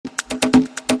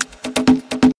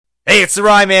Hey, it's the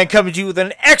Rye Man coming to you with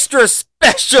an extra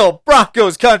special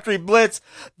Broncos Country Blitz.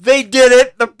 They did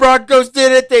it. The Broncos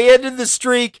did it. They ended the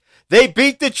streak. They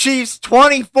beat the Chiefs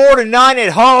 24-9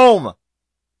 at home.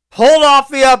 Pulled off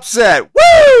the upset.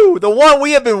 Woo! The one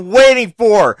we have been waiting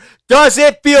for. Does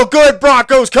it feel good,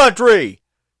 Broncos Country?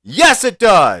 Yes, it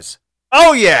does.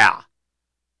 Oh, yeah.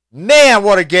 Man,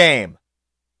 what a game.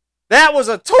 That was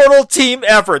a total team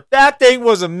effort. That thing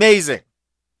was amazing.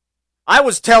 I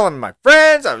was telling my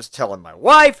friends, I was telling my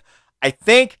wife, I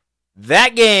think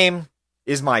that game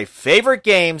is my favorite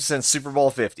game since Super Bowl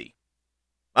 50.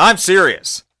 I'm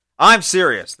serious.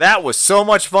 That was so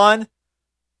much fun.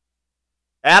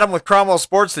 Adam with Cromwell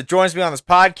Sports that joins me on this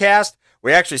podcast,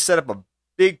 we actually set up a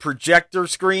big projector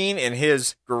screen in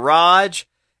his garage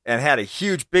and had a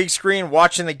huge big screen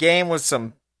watching the game with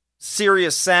some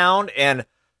serious sound. And,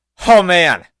 oh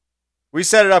man, we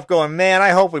set it up going, man, I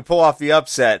hope we pull off the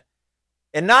upset.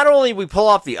 And not only did we pull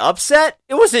off the upset,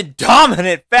 it was in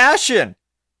dominant fashion.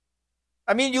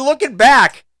 I mean, you looking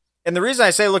back, and the reason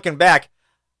I say looking back,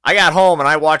 I got home and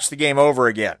I watched the game over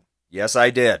again. Yes,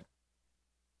 I did.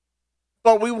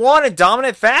 But we won in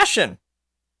dominant fashion.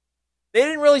 They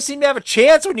didn't really seem to have a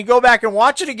chance when you go back and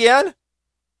watch it again.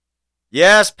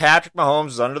 Yes, Patrick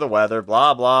Mahomes is under the weather,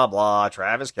 blah, blah, blah.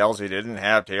 Travis Kelce didn't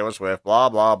have Taylor Swift, blah,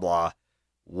 blah, blah.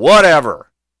 Whatever.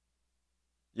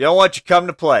 You know what? You come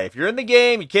to play. If you're in the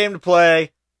game, you came to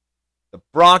play. The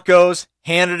Broncos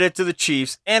handed it to the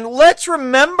Chiefs. And let's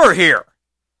remember here,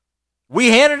 we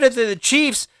handed it to the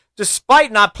Chiefs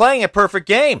despite not playing a perfect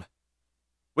game.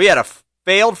 We had a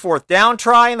failed fourth down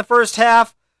try in the first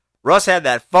half. Russ had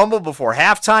that fumble before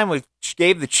halftime, which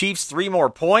gave the Chiefs 3 more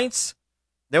points.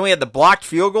 Then we had the blocked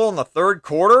field goal in the third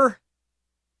quarter.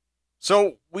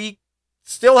 So we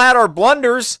still had our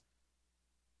blunders.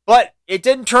 But it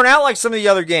didn't turn out like some of the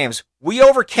other games. We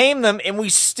overcame them, and we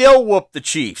still whooped the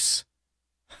Chiefs.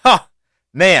 Huh.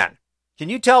 Man, can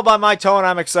you tell by my tone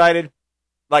I'm excited?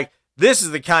 Like, this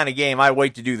is the kind of game I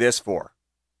wait to do this for.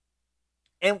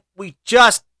 And we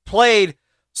just played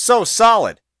so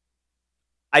solid.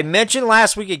 I mentioned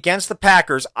last week against the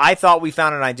Packers, I thought we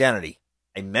found an identity.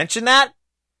 I mentioned that,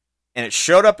 and it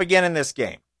showed up again in this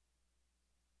game.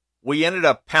 We ended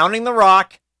up pounding the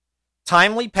rock,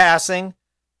 timely passing,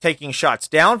 taking shots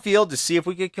downfield to see if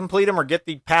we could complete them or get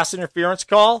the pass interference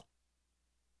call.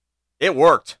 It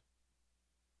worked.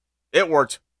 It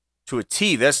worked to a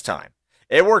T this time.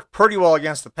 It worked pretty well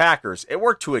against the Packers. It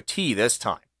worked to a T this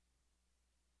time.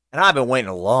 And I've been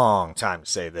waiting a long time to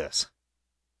say this.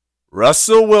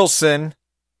 Russell Wilson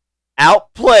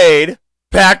outplayed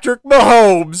Patrick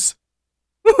Mahomes.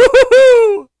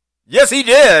 Yes, he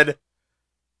did.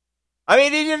 I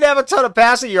mean, he didn't have a ton of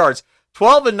passing yards.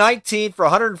 12 and 19 for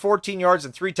 114 yards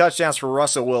and 3 touchdowns for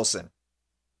Russell Wilson.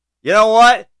 You know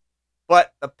what?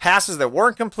 But the passes that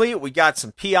weren't complete, we got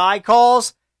some PI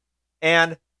calls,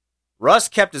 and Russ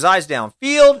kept his eyes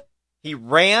downfield. He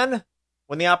ran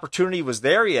when the opportunity was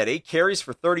there. He had 8 carries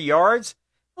for 30 yards.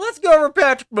 Let's go over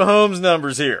Patrick Mahomes'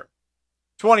 numbers here.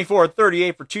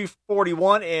 24-38 for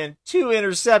 241 and 2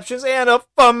 interceptions and a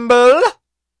fumble.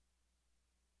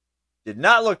 Did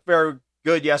not look very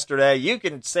good yesterday. You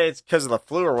can say it's because of the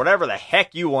flu or whatever the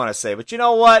heck you want to say. But you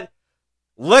know what?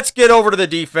 Let's get over to the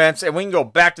defense, and we can go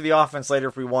back to the offense later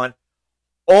if we want.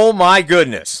 Oh, my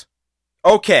goodness.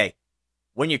 Okay,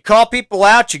 when you call people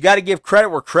out, you got to give credit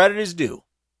where credit is due.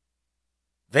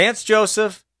 Vance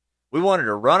Joseph, we wanted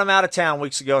to run him out of town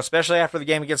weeks ago, especially after the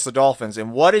game against the Dolphins.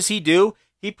 And what does he do?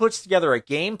 He puts together a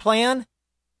game plan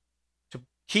to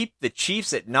keep the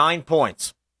Chiefs at 9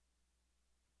 points.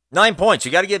 9 points.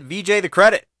 You got to give VJ the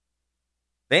credit.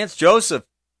 Vance Joseph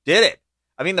did it.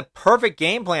 I mean, the perfect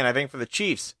game plan, I think, for the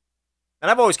Chiefs.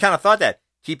 And I've always kind of thought that.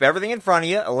 Keep everything in front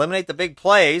of you. Eliminate the big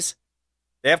plays.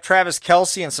 They have Travis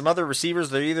Kelce and some other receivers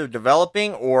that are either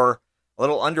developing or a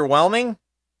little underwhelming.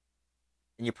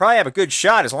 And you probably have a good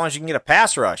shot as long as you can get a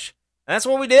pass rush. And that's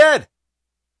what we did.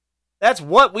 That's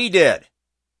what we did.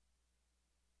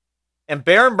 And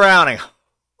Baron Browning.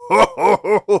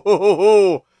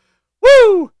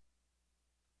 Woo!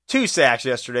 2 sacks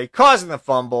yesterday, causing the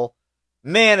fumble.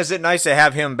 Man, is it nice to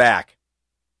have him back.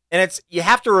 And you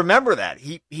have to remember that.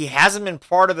 He hasn't been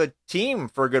part of the team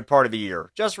for a good part of the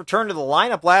year. Just returned to the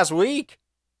lineup last week.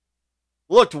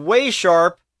 Looked way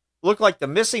sharp. Looked like the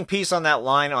missing piece on that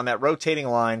line, on that rotating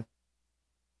line.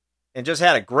 And just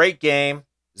had a great game.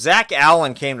 Zach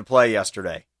Allen came to play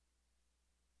yesterday.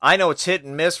 I know it's hit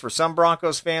and miss for some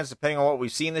Broncos fans, depending on what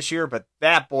we've seen this year, but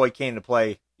that boy came to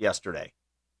play yesterday.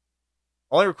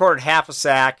 Only recorded half a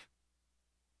sack.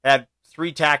 Had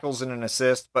 3 tackles and an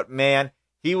assist. But, man,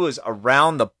 he was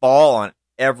around the ball on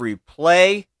every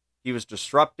play. He was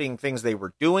disrupting things they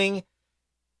were doing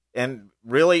and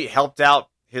really helped out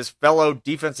his fellow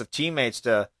defensive teammates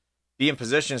to be in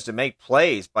positions to make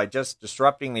plays by just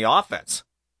disrupting the offense.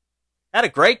 Had a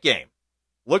great game.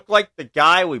 Looked like the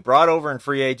guy we brought over in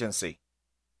free agency.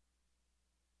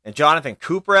 And Jonathan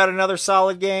Cooper had another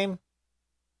solid game.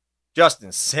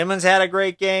 Justin Simmons had a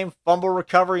great game. Fumble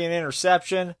recovery and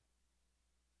interception.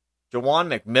 Jawan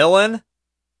McMillan.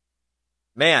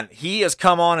 Man, he has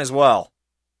come on as well.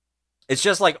 It's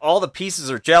just like all the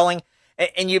pieces are gelling.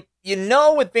 And you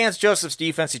know with Vance Joseph's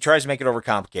defense, he tries to make it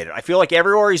overcomplicated. I feel like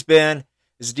everywhere he's been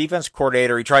as a defense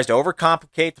coordinator, he tries to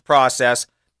overcomplicate the process.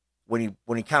 When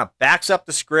he kind of backs up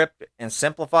the script and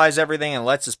simplifies everything and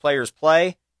lets his players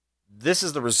play, this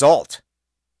is the result.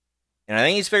 And I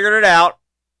think he's figured it out.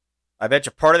 I bet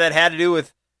you part of that had to do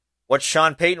with what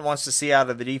Sean Payton wants to see out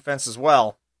of the defense as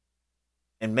well.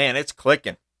 And man, it's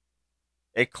clicking.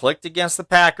 It clicked against the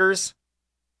Packers.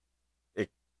 It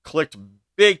clicked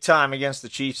big time against the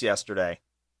Chiefs yesterday.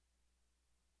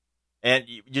 And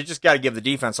you just got to give the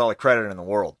defense all the credit in the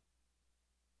world.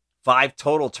 5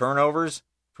 total turnovers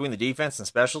between the defense and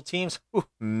special teams. Ooh,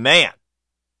 man.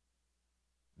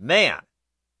 I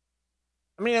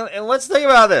mean, and let's think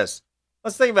about this.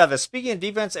 Speaking of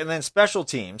defense and then special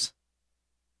teams,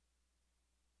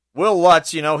 Will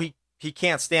Lutz, he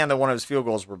can't stand that one of his field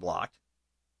goals were blocked.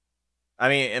 I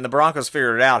mean, and the Broncos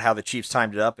figured it out how the Chiefs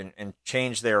timed it up and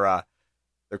changed their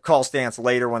call stance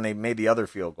later when they made the other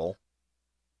field goal.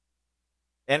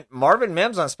 And Marvin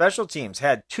Mims on special teams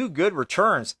had 2 good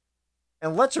returns.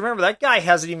 And let's remember, that guy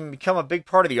hasn't even become a big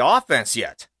part of the offense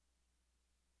yet.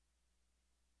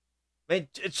 I mean,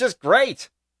 it's just great.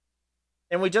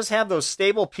 And we just have those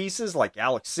stable pieces like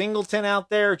Alex Singleton out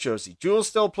there. Josie Jewell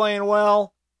still playing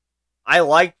well. I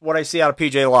like what I see out of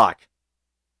P.J. Locke.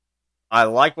 I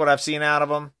like what I've seen out of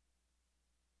him.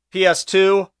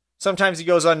 PS2, sometimes he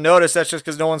goes unnoticed. That's just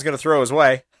because no one's going to throw his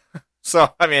way.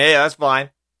 So, I mean, hey, that's fine.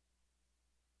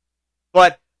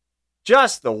 But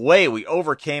just the way we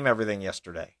overcame everything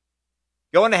yesterday.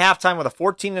 Going to halftime with a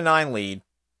 14-9 lead.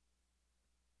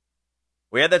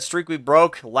 We had that streak we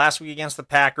broke last week against the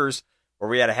Packers, where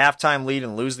we had a halftime lead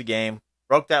and lose the game.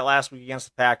 Broke that last week against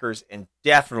the Packers, and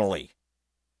definitely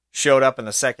showed up in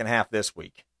the second half this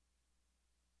week.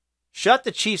 Shut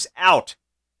the Chiefs out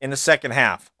in the second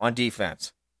half on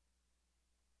defense.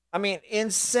 I mean,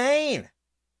 insane.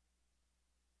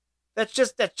 That's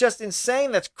just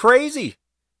insane. That's crazy.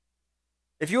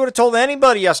 If you would have told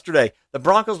anybody yesterday the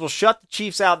Broncos will shut the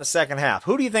Chiefs out in the second half,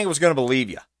 who do you think was going to believe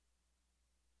you?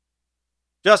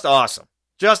 Just awesome.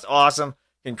 Just awesome.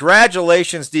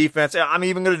 Congratulations, defense. I'm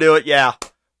even going to do it. Yeah.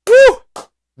 Woo!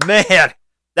 Man,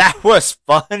 that was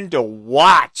fun to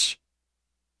watch.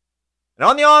 And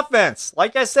on the offense,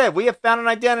 like I said, we have found an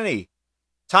identity.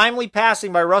 Timely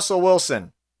passing by Russell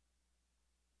Wilson.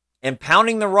 And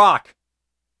pounding the rock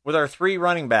with our 3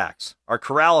 running backs. Our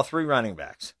corral of 3 running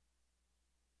backs.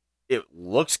 It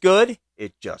looks good.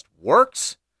 It just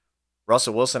works.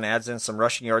 Russell Wilson adds in some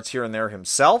rushing yards here and there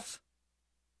himself.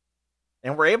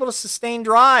 And we're able to sustain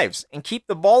drives and keep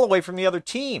the ball away from the other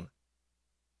team.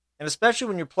 And especially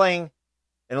when you're playing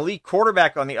an elite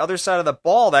quarterback on the other side of the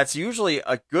ball, that's usually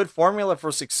a good formula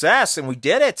for success, and we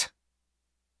did it.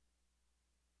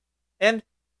 And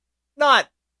not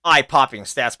eye-popping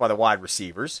stats by the wide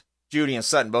receivers. Judy and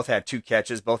Sutton both had 2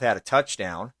 catches, both had a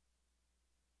touchdown.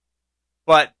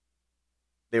 But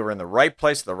they were in the right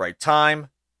place at the right time.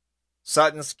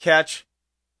 Sutton's catch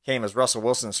came as Russell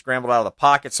Wilson scrambled out of the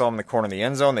pocket, saw him in the corner of the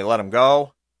end zone. They let him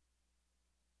go.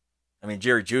 I mean,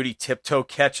 Jerry Jeudy tiptoe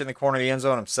catch in the corner of the end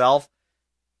zone himself.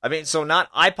 I mean, so not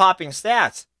eye-popping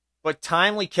stats, but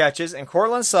timely catches. And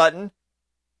Cortland Sutton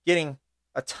getting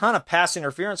a ton of pass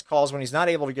interference calls when he's not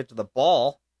able to get to the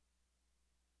ball.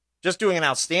 Just doing an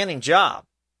outstanding job.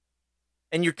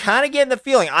 And you're kind of getting the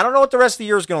feeling, I don't know what the rest of the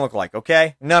year is going to look like,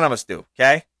 okay? None of us do,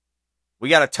 okay? We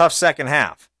got a tough second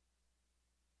half.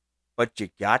 But you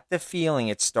got the feeling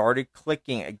it started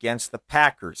clicking against the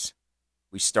Packers.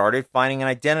 We started finding an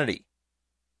identity.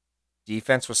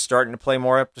 Defense was starting to play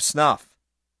more up to snuff.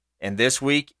 And this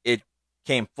week, it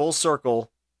came full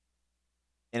circle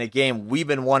in a game we've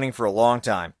been wanting for a long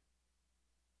time.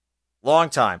 Long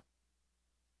time.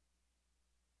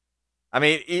 I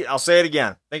mean, I'll say it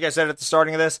again. I think I said it at the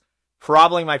starting of this.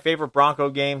 Probably my favorite Bronco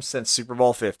game since Super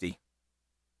Bowl 50.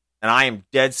 And I am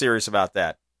dead serious about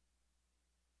that.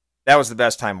 That was the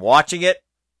best time watching it.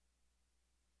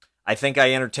 I think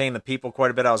I entertained the people quite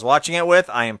a bit I was watching it with.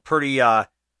 I am pretty, how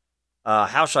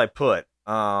should I put?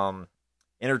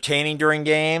 Entertaining during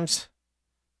games.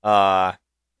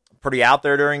 pretty out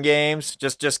there during games.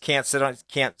 Just can't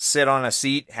sit on a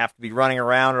seat. Have to be running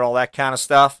around and all that kind of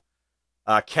stuff.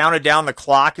 Counted down the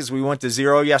clock as we went to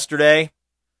 0 yesterday,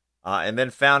 and then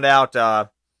found out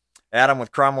Adam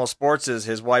with Cromwell Sports,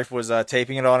 his wife was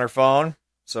taping it on her phone,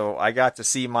 so I got to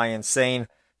see my insane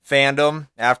fandom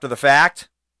after the fact.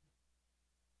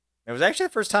 It was actually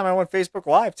the first time I went Facebook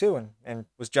Live, too, and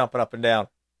was jumping up and down.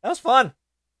 That was fun.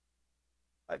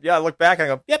 Yeah, I look back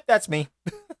and I go, yep, that's me.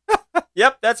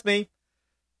 Yep, that's me.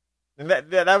 And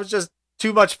that was just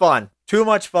too much fun. Too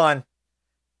much fun.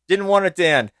 Didn't want it to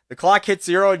end. The clock hit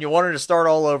 0 and you wanted to start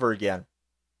all over again.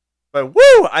 But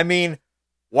woo! I mean,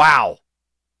 wow.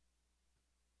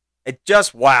 It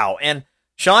just wow. And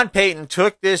Sean Payton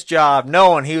took this job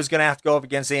knowing he was going to have to go up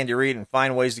against Andy Reid and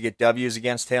find ways to get W's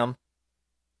against him.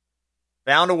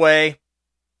 Found a way.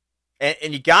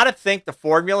 And you got to think the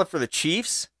formula for the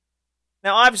Chiefs.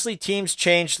 Now, obviously, teams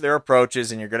change their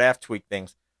approaches, and you're going to have to tweak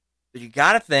things. But you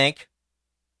got to think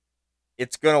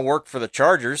it's going to work for the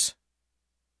Chargers,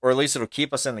 or at least it'll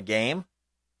keep us in the game.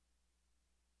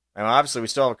 And obviously, we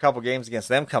still have a couple games against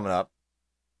them coming up.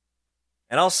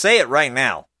 And I'll say it right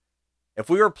now. If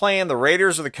we were playing the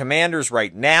Raiders or the Commanders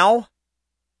right now,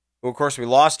 who, of course, we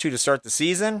lost to start the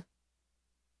season,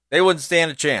 they wouldn't stand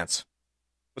a chance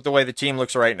with the way the team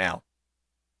looks right now.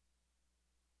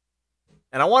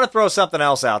 And I want to throw something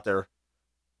else out there.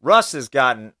 Russ has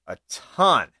gotten a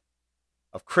ton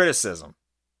of criticism,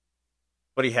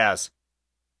 but he has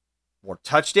more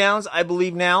touchdowns, I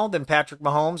believe, now than Patrick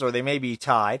Mahomes, or they may be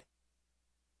tied.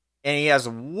 And he has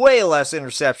way less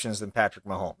interceptions than Patrick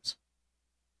Mahomes.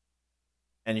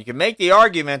 And you can make the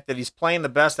argument that he's playing the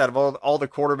best out of all the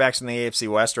quarterbacks in the AFC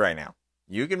West right now.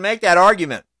 You can make that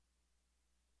argument.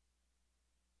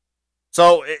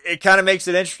 So it kind of makes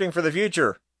it interesting for the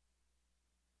future.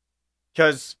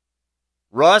 Because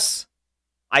Russ,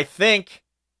 I think,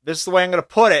 this is the way I'm going to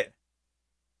put it,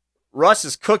 Russ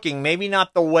is cooking, maybe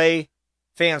not the way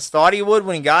fans thought he would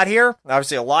when he got here.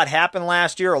 Obviously, a lot happened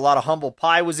last year. A lot of humble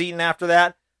pie was eaten after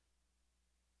that.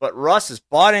 But Russ has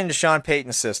bought into Sean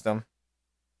Payton's system.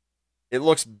 It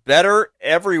looks better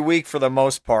every week for the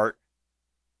most part.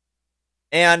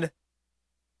 And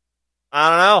I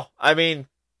don't know. I mean,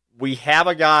 we have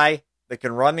a guy that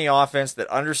can run the offense, that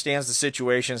understands the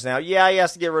situations. Now, yeah, he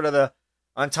has to get rid of the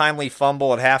untimely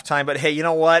fumble at halftime, but hey, you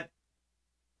know what?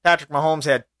 Patrick Mahomes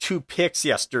had 2 picks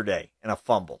yesterday and a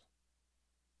fumble.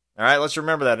 All right, let's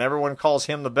remember that. And everyone calls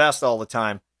him the best all the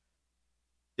time.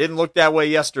 Didn't look that way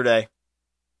yesterday.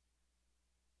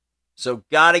 So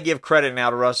got to give credit now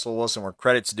to Russell Wilson where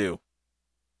credit's due.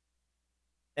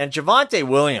 And Javonte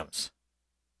Williams.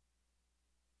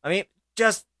 I mean,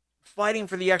 just fighting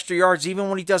for the extra yards, even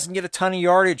when he doesn't get a ton of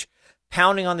yardage,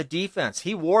 pounding on the defense.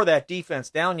 He wore that defense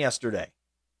down yesterday.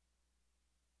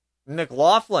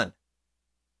 McLaughlin,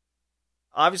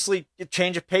 obviously, a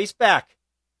change of pace back.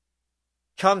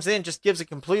 Comes in, just gives a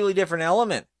completely different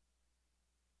element.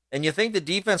 And you think the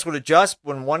defense would adjust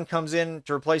when one comes in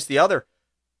to replace the other.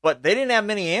 But they didn't have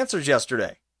many answers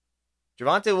yesterday.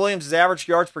 Javonte Williams' average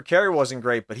yards per carry wasn't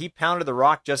great, but he pounded the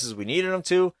rock just as we needed him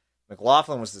to.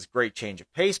 McLaughlin was this great change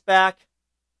of pace back.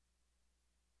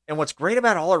 And what's great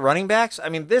about all our running backs, I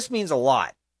mean, this means a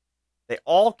lot. They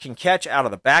all can catch out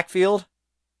of the backfield.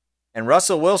 And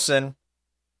Russell Wilson,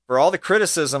 for all the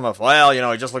criticism of, well,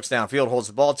 he just looks downfield, holds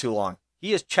the ball too long,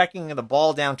 he is checking the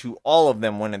ball down to all of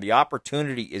them when the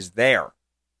opportunity is there.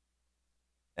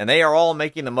 And they are all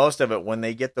making the most of it when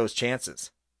they get those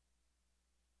chances.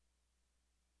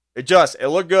 It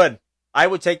looked good. I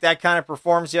would take that kind of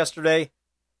performance yesterday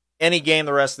any game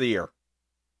the rest of the year.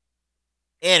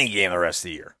 Any game the rest of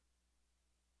the year.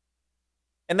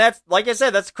 And that's, like I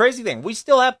said, that's the crazy thing. We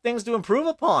still have things to improve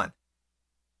upon.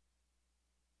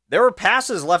 There were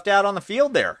passes left out on the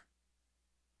field there.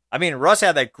 I mean, Russ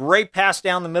had that great pass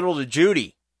down the middle to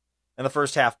Judy in the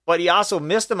first half, but he also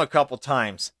missed him a couple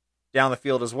times down the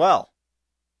field as well.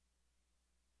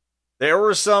 There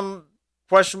were some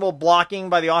questionable blocking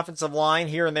by the offensive line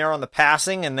here and there on the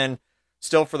passing, and then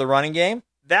still for the running game.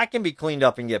 That can be cleaned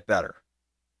up and get better.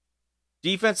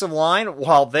 Defensive line,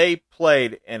 while they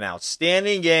played an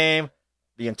outstanding game,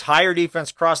 the entire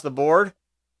defense across the board,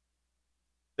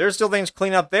 there's still things to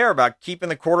clean up there about keeping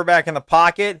the quarterback in the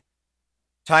pocket,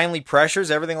 timely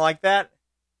pressures, everything like that.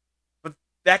 But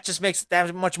that just makes it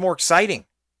that much more exciting.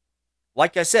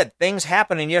 Like I said, things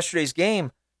happened in yesterday's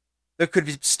game that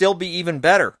could still be even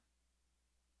better.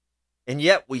 And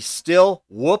yet we still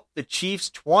whooped the Chiefs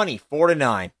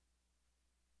 24-9.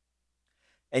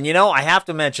 And I have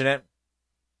to mention it.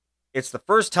 It's the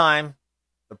first time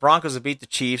the Broncos have beat the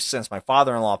Chiefs since my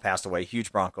father-in-law passed away,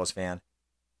 huge Broncos fan.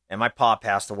 and my pa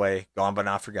passed away, gone but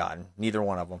not forgotten. Neither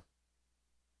one of them.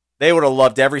 They would have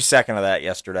loved every second of that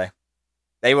yesterday.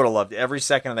 They would have loved every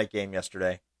second of that game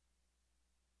yesterday.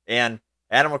 And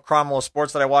Adam with Cromwell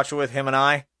Sports that I watched with, him and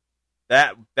I,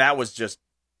 that was just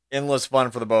endless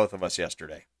fun for the both of us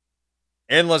yesterday.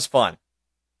 Endless fun.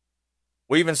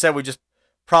 We even said we just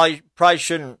probably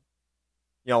shouldn't,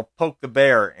 poke the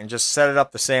bear and just set it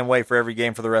up the same way for every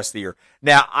game for the rest of the year.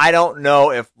 Now, I don't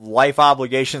know if life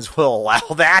obligations will allow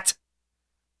that,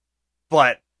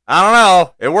 but I don't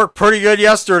know. It worked pretty good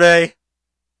yesterday.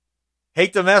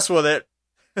 Hate to mess with it.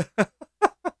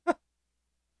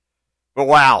 But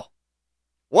wow.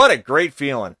 What a great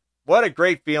feeling. What a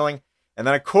great feeling. And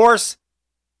then, of course,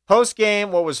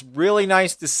 post-game, what was really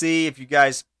nice to see, if you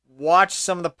guys watch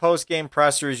some of the post-game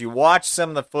pressers, you watch some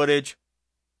of the footage,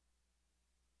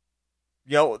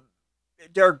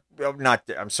 Garrett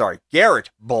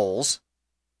Bowles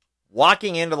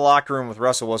walking into the locker room with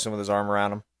Russell Wilson with his arm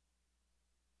around him.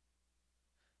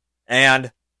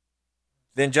 And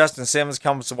then Justin Simmons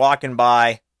comes walking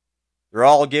by. They're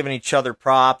all giving each other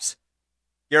props.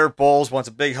 Garrett Bowles wants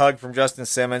a big hug from Justin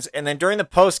Simmons. And then during the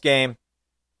postgame,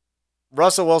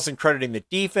 Russell Wilson crediting the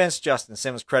defense, Justin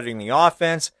Simmons crediting the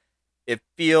offense. It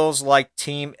feels like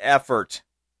team effort.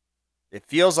 It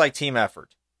feels like team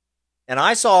effort. And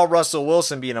I saw Russell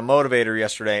Wilson being a motivator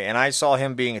yesterday, and I saw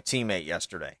him being a teammate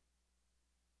yesterday.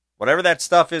 Whatever that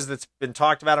stuff is that's been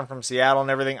talked about him from Seattle and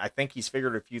everything, I think he's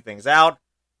figured a few things out.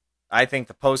 I think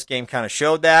the postgame kind of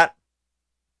showed that.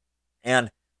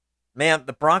 And, man,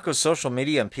 the Broncos social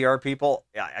media and PR people,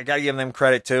 I got to give them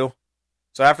credit too.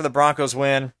 So after the Broncos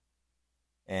win,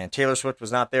 and Taylor Swift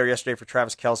was not there yesterday for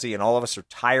Travis Kelce, and all of us are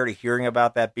tired of hearing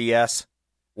about that BS.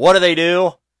 What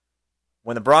do?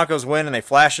 When the Broncos win and they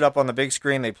flash it up on the big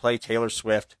screen, they play Taylor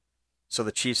Swift, so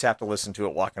the Chiefs have to listen to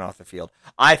it walking off the field.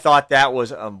 I thought that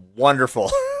was wonderful.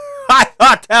 I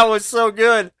thought that was so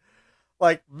good.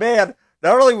 Like, man,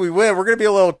 not only we win, we're going to be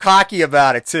a little cocky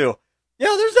about it too.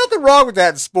 There's nothing wrong with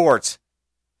that in sports.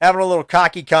 Having a little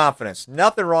cocky confidence.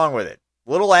 Nothing wrong with it.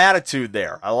 Little attitude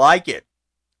there. I like it.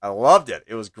 I loved it.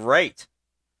 It was great.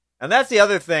 And that's the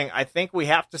other thing I think we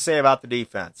have to say about the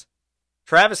defense.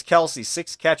 Travis Kelce,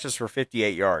 6 catches for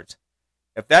 58 yards.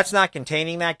 If that's not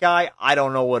containing that guy, I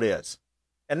don't know what is.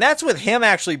 And that's with him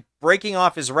actually breaking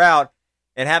off his route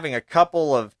and having a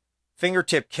couple of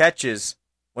fingertip catches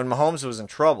when Mahomes was in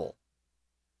trouble.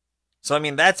 So,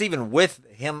 that's even with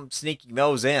him sneaking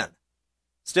those in.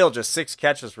 Still just 6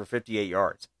 catches for 58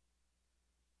 yards.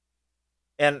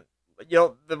 And,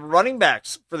 the running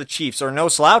backs for the Chiefs are no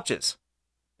slouches.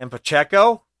 And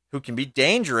Pacheco, who can be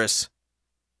dangerous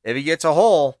if he gets a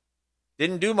hole,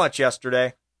 didn't do much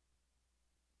yesterday.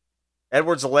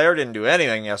 Edwards-Helaire didn't do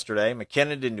anything yesterday.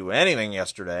 McKinnon didn't do anything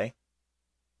yesterday.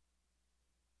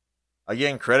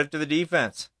 Again, credit to the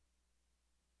defense.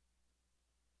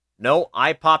 No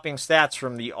eye-popping stats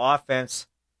from the offense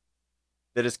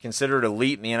that is considered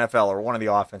elite in the NFL, or one of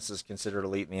the offenses considered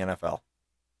elite in the NFL.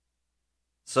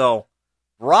 So,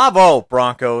 bravo,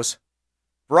 Broncos.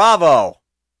 Bravo.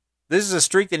 This is a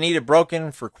streak that needed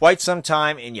broken for quite some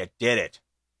time, and you did it.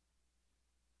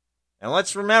 And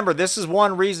let's remember, this is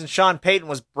one reason Sean Payton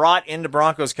was brought into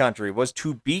Broncos country, was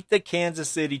to beat the Kansas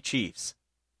City Chiefs.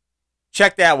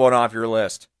 Check that one off your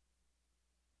list.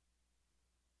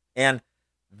 And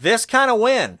this kind of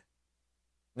win.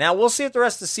 Now, we'll see if the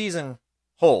rest of the season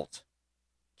holds.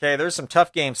 Okay, there's some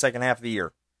tough games second half of the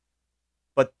year.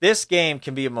 But this game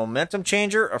can be a momentum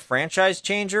changer, a franchise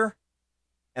changer,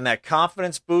 and that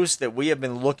confidence boost that we have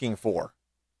been looking for.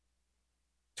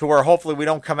 To where hopefully we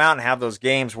don't come out and have those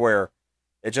games where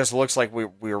it just looks like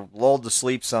we're lulled to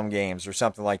sleep some games or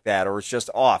something like that, or it's just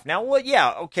off. Now, well,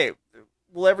 yeah, okay,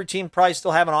 will every team probably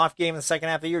still have an off game in the second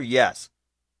half of the year? Yes.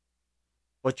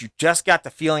 But you just got the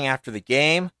feeling after the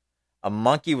game, a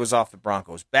monkey was off the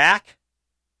Broncos' back.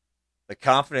 The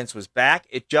confidence was back.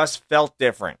 It just felt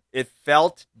different. It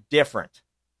felt different.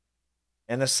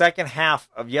 In the second half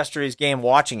of yesterday's game,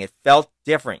 watching, it felt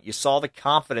different. You saw the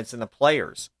confidence in the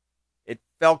players. It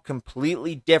felt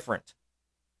completely different.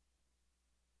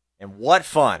 And what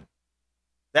fun.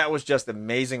 That was just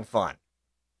amazing fun.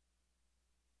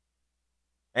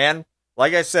 And,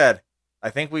 like I said, I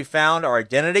think we found our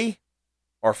identity,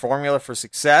 our formula for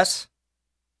success.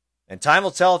 And time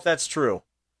will tell if that's true.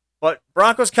 But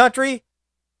Broncos country,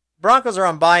 Broncos are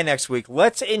on bye next week.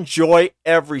 Let's enjoy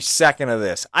every second of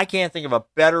this. I can't think of a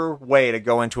better way to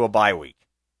go into a bye week.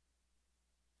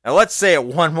 Now let's say it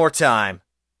one more time,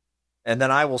 and then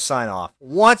I will sign off.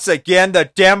 Once again, the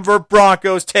Denver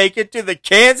Broncos take it to the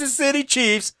Kansas City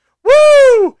Chiefs.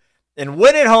 Woo! And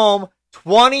win at home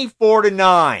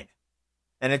 24-9.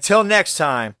 And until next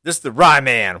time, this is the Rye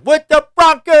Man with the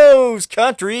Broncos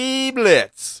Country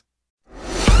Blitz.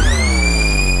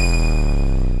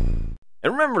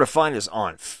 And remember to find us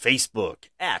on Facebook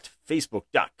at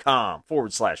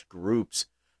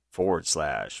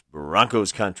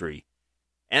facebook.com/groups/Broncos Country.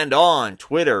 And on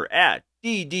Twitter at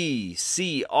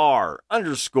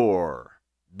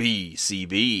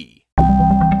DDCR_BCB.